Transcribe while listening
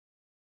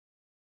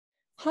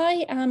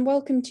Hi, and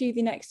welcome to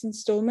the next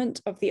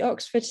instalment of the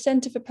Oxford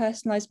Centre for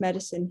Personalised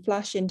Medicine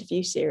Flash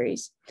Interview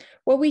Series,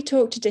 where we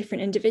talk to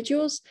different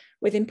individuals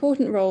with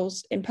important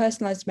roles in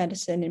personalised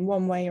medicine in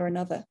one way or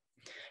another.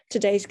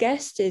 Today's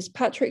guest is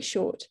Patrick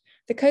Short,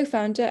 the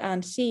co-founder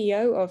and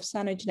CEO of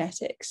Sano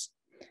Genetics.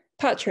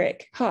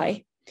 Patrick,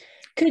 hi.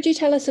 Could you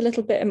tell us a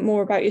little bit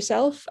more about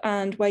yourself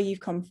and where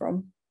you've come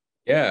from?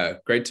 Yeah,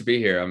 great to be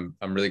here.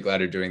 I'm really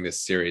glad you're doing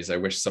this series. I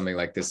wish something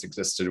like this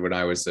existed when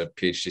I was a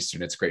PhD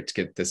student. It's great to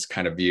get this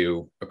kind of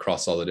view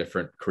across all the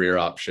different career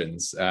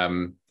options.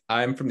 I'm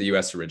from the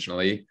US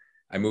originally.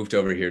 I moved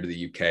over here to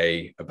the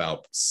UK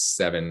about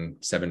seven,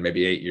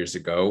 maybe 8 years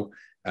ago.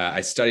 I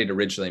studied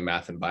originally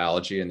math and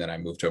biology, and then I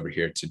moved over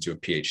here to do a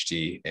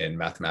PhD in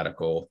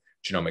mathematical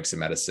genomics and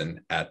medicine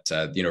at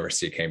the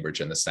University of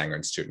Cambridge and the Sanger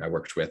Institute. And I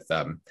worked with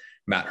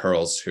Matt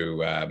Hurls,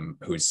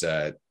 who's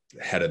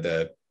head of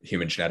the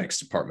human genetics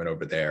department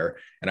over there.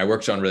 And I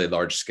worked on really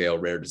large scale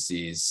rare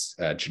disease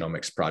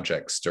genomics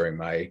projects during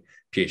my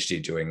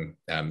PhD doing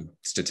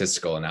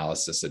statistical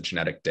analysis of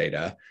genetic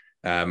data.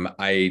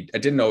 I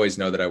didn't always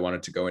know that I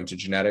wanted to go into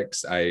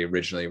genetics. I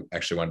originally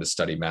actually wanted to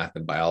study math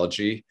and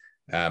biology,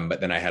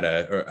 but then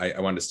I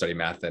wanted to study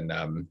math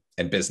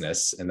and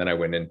business. And then I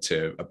went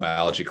into a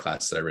biology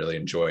class that I really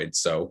enjoyed.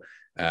 So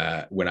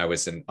when I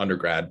was in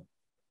undergrad,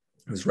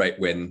 it was right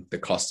when the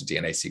cost of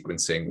DNA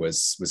sequencing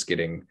was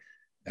getting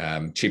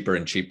cheaper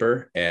and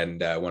cheaper.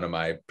 And one of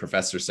my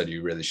professors said,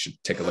 you really should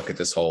take a look at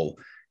this whole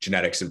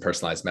genetics and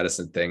personalized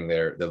medicine thing.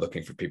 They're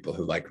looking for people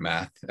who like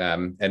math.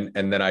 And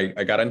then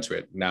I got into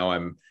it.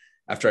 Now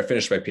after I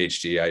finished my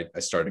PhD, I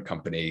started a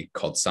company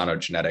called Sano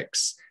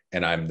Genetics,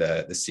 and I'm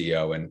the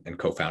CEO and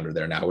co-founder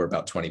there now. We're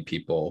about 20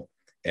 people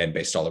and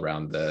based all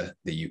around the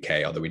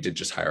UK, although we did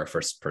just hire our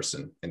first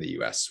person in the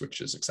US, which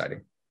is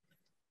exciting.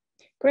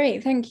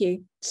 Great, thank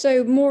you.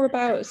 So more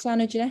about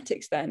Sano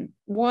Genetics then.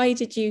 Why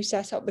did you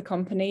set up the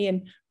company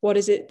and what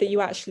is it that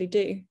you actually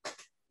do?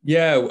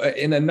 Yeah,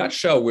 in a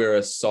nutshell, we're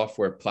a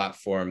software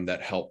platform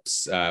that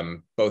helps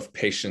both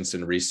patients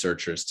and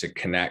researchers to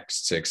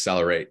connect, to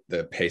accelerate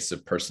the pace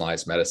of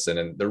personalized medicine.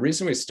 And the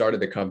reason we started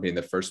the company in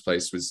the first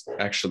place was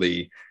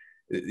actually,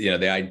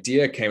 the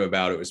idea came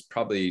about, it was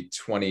probably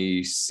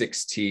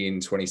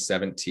 2016,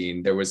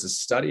 2017. There was a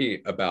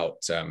study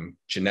about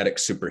genetic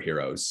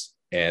superheroes.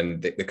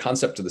 And the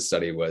concept of the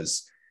study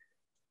was,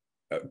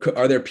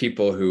 are there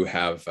people who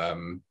have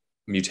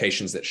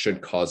mutations that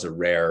should cause a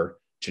rare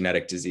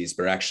genetic disease,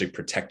 but are actually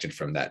protected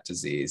from that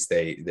disease?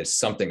 There's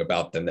something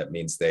about them that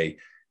means they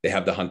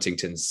have the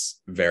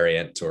Huntington's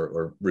variant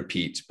or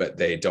repeat, but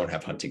they don't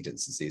have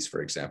Huntington's disease,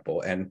 for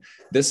example. And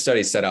this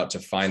study set out to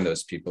find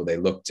those people. They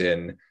looked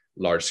in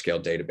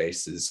large-scale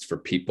databases for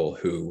people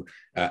who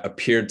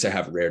appeared to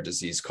have rare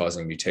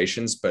disease-causing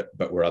mutations, but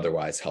were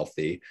otherwise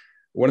healthy.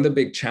 One of the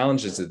big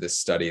challenges of this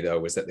study,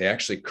 though, was that they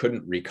actually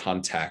couldn't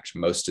recontact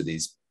most of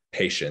these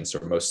patients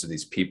or most of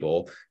these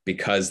people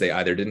because they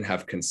either didn't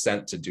have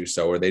consent to do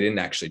so or they didn't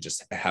actually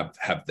just have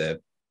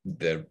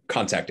the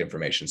contact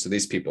information. So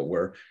these people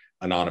were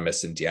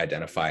anonymous and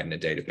de-identified in a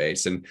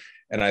database.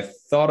 And I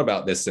thought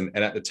about this, and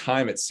at the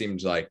time it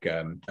seemed like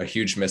a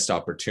huge missed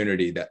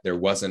opportunity that there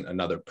wasn't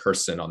another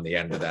person on the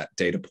end of that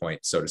data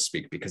point, so to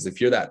speak, because if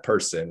you're that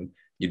person,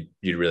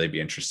 you'd really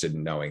be interested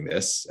in knowing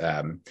this.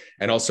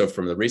 And also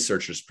from the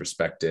researcher's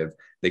perspective,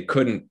 they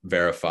couldn't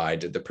verify,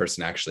 did the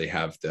person actually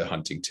have the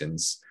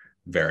Huntington's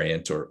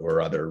variant or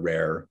other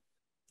rare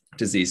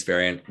disease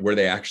variant? Were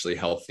they actually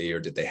healthy, or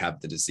did they have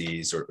the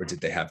disease, or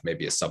did they have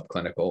maybe a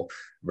subclinical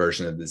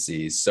version of the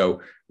disease?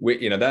 So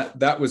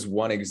that was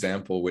one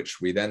example,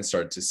 which we then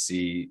started to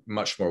see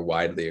much more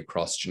widely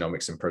across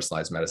genomics and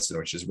personalized medicine,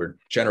 which is we're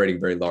generating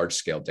very large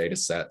scale data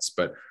sets,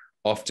 but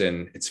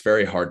often it's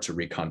very hard to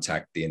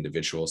recontact the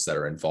individuals that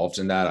are involved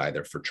in that,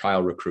 either for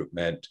trial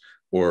recruitment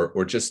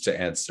or just to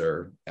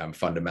answer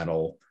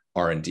fundamental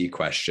R&D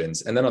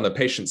questions. And then on the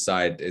patient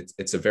side,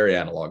 it's a very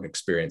analog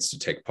experience to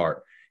take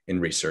part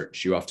in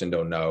research. You often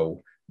don't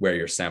know where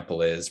your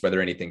sample is, whether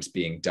anything's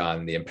being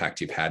done, the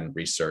impact you've had in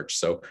research.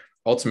 So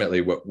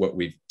ultimately, what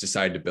we've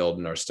decided to build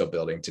and are still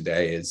building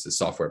today is a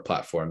software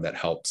platform that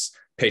helps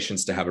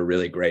patients to have a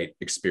really great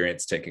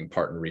experience taking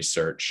part in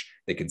research.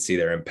 They can see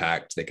their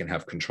impact. They can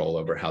have control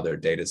over how their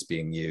data is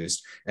being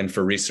used. And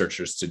for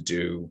researchers to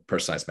do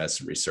personalized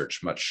medicine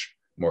research much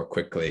more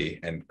quickly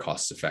and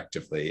cost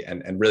effectively.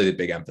 And really the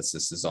big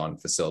emphasis is on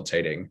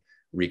facilitating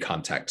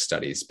recontact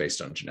studies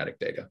based on genetic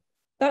data.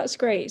 That's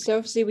great. So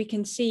obviously we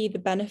can see the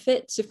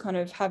benefits of kind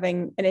of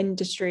having an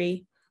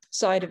industry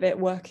side of it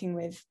working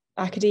with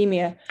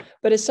academia.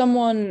 But as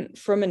someone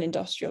from an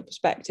industrial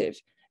perspective,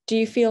 do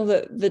you feel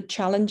that the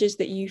challenges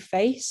that you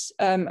face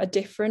are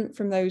different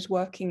from those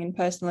working in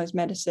personalized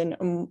medicine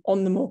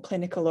on the more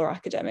clinical or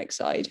academic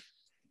side?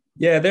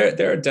 Yeah,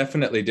 there are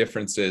definitely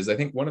differences. I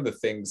think one of the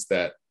things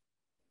that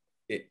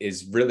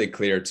is really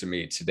clear to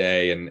me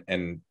today,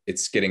 and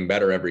it's getting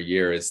better every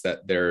year, is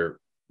that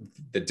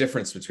the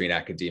difference between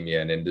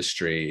academia and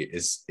industry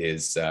is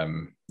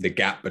the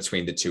gap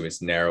between the two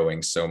is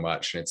narrowing so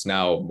much, and it's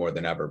now more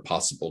than ever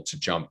possible to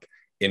jump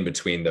in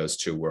between those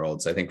two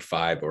worlds. I think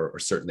 5 or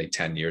certainly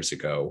 10 years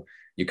ago,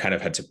 you kind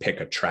of had to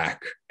pick a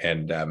track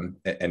and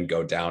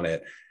go down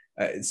it.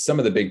 Some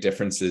of the big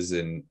differences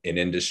in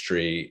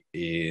industry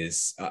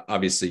is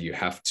obviously you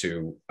have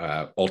to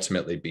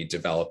ultimately be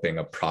developing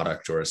a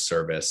product or a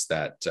service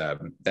that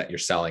you're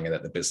selling and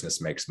that the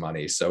business makes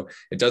money. So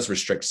it does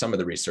restrict some of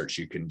the research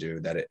you can do,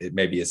 that it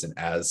maybe isn't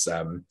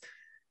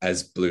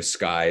as blue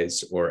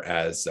skies or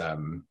as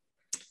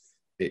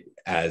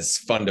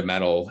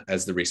fundamental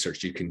as the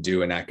research you can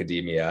do in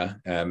academia.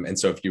 And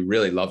so if you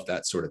really love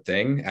that sort of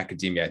thing,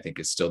 academia, I think,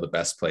 is still the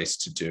best place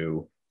to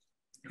do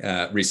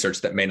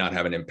research that may not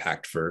have an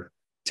impact for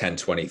 10,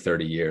 20,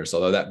 30 years.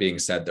 Although that being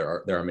said,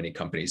 there are many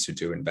companies who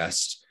do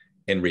invest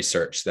in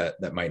research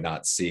that might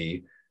not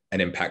see an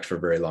impact for a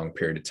very long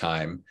period of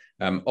time.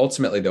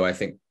 Ultimately, though, I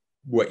think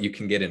what you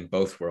can get in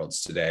both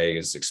worlds today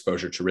is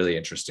exposure to really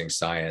interesting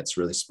science,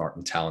 really smart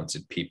and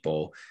talented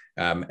people.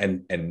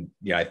 And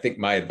yeah, I think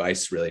my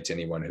advice really to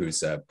anyone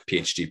who's a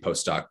PhD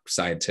postdoc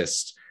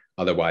scientist,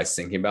 otherwise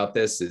thinking about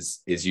this,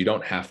 is you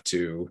don't have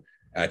to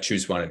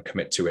choose one and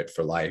commit to it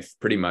for life.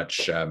 Pretty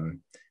much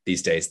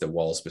these days, the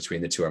walls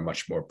between the two are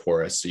much more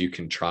porous. So you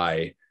can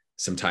try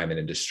some time in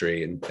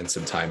industry and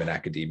some time in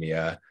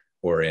academia,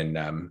 or in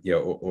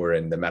or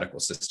in the medical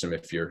system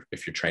if you're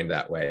trained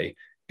that way,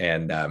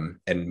 and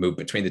move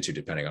between the two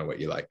depending on what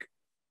you like.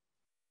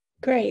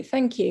 Great,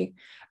 thank you.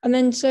 And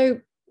then,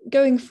 so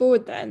going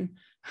forward then,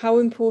 how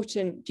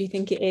important do you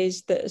think it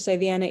is that, say,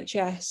 the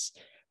NHS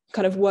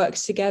kind of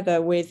works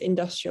together with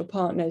industrial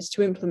partners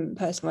to implement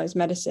personalised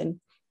medicine?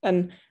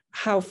 And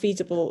how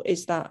feasible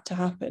is that to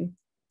happen?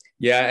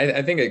 Yeah,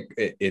 I think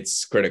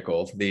it's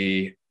critical.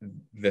 The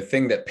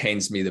thing that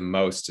pains me the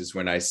most is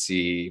when I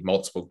see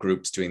multiple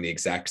groups doing the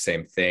exact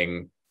same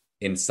thing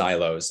in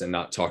silos and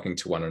not talking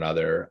to one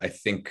another. I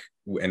think,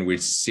 and we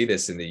see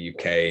this in the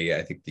UK,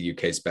 I think the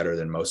UK is better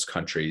than most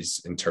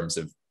countries in terms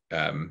of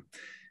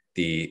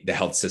the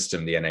health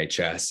system, the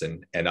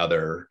NHS, and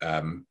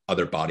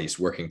other bodies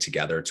working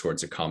together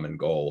towards a common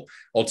goal.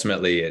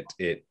 Ultimately,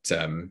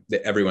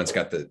 everyone's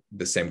got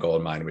the same goal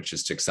in mind, which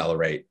is to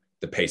accelerate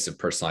the pace of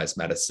personalized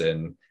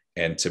medicine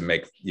and to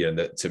make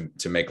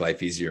to make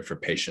life easier for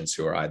patients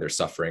who are either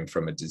suffering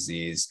from a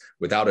disease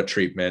without a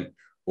treatment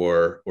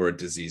or a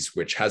disease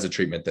which has a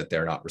treatment that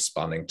they're not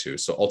responding to.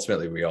 So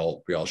ultimately, we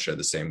all share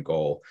the same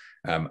goal.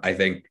 I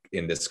think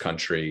in this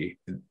country,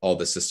 all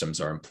the systems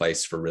are in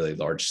place for really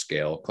large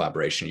scale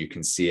collaboration. You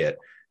can see it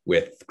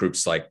with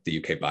groups like the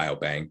UK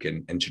Biobank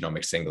and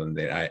Genomics England,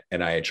 the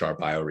NIHR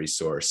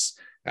BioResource,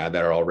 that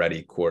are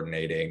already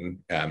coordinating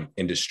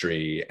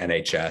industry,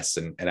 NHS,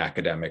 and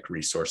academic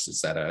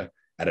resources at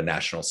a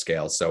national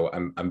scale. So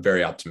I'm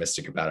very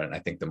optimistic about it, and I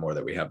think the more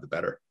that we have, the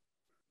better.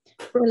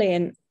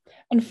 Brilliant.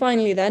 And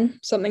finally, then,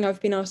 something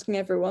I've been asking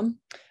everyone: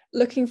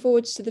 looking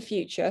forwards to the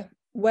future,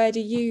 where do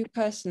you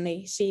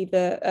personally see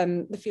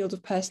the field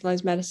of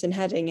personalised medicine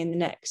heading in the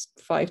next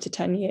 5 to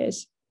 10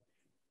 years?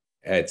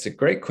 It's a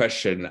great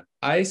question.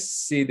 I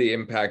see the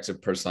impact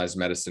of personalised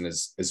medicine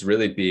as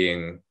really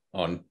being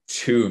on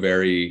two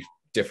very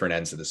different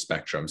ends of the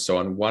spectrum. So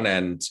on one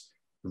end,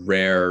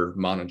 rare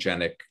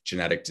monogenic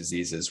genetic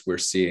diseases, we're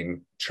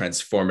seeing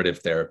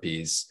transformative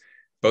therapies,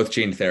 both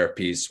gene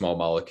therapies, small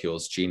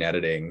molecules, gene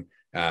editing.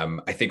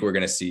 I think we're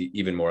going to see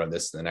even more of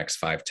this in the next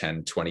 5,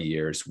 10, 20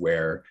 years,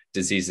 where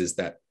diseases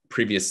that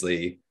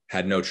previously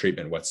had no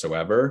treatment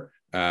whatsoever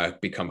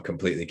become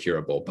completely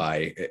curable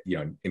by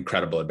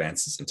incredible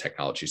advances in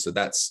technology. So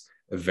that's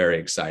a very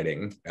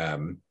exciting.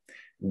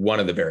 One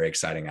of the very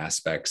exciting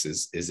aspects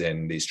is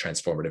in these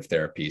transformative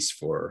therapies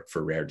for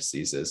rare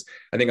diseases.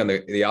 I think on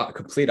the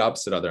complete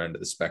opposite other end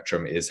of the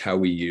spectrum is how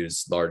we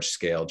use large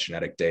scale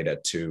genetic data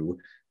to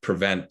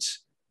prevent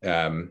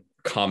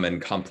common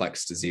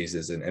complex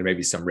diseases and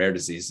maybe some rare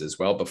diseases as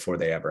well before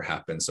they ever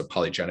happen. So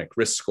polygenic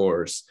risk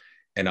scores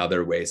and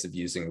other ways of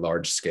using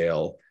large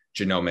scale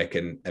genomic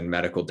and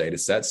medical data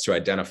sets to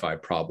identify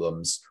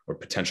problems or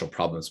potential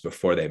problems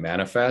before they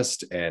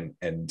manifest, and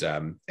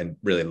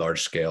really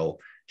large scale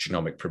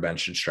genomic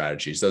prevention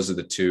strategies. Those are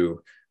the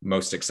two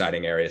most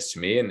exciting areas to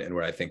me, and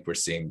where I think we're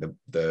seeing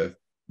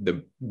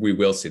we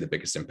will see the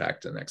biggest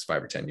impact in the next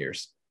 5 or 10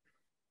 years.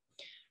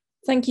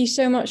 Thank you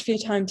so much for your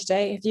time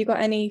today. Have you got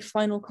any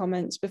final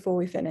comments before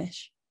we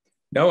finish?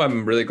 No,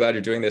 I'm really glad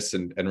you're doing this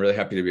and really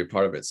happy to be a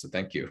part of it. So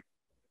thank you.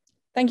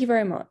 Thank you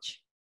very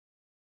much.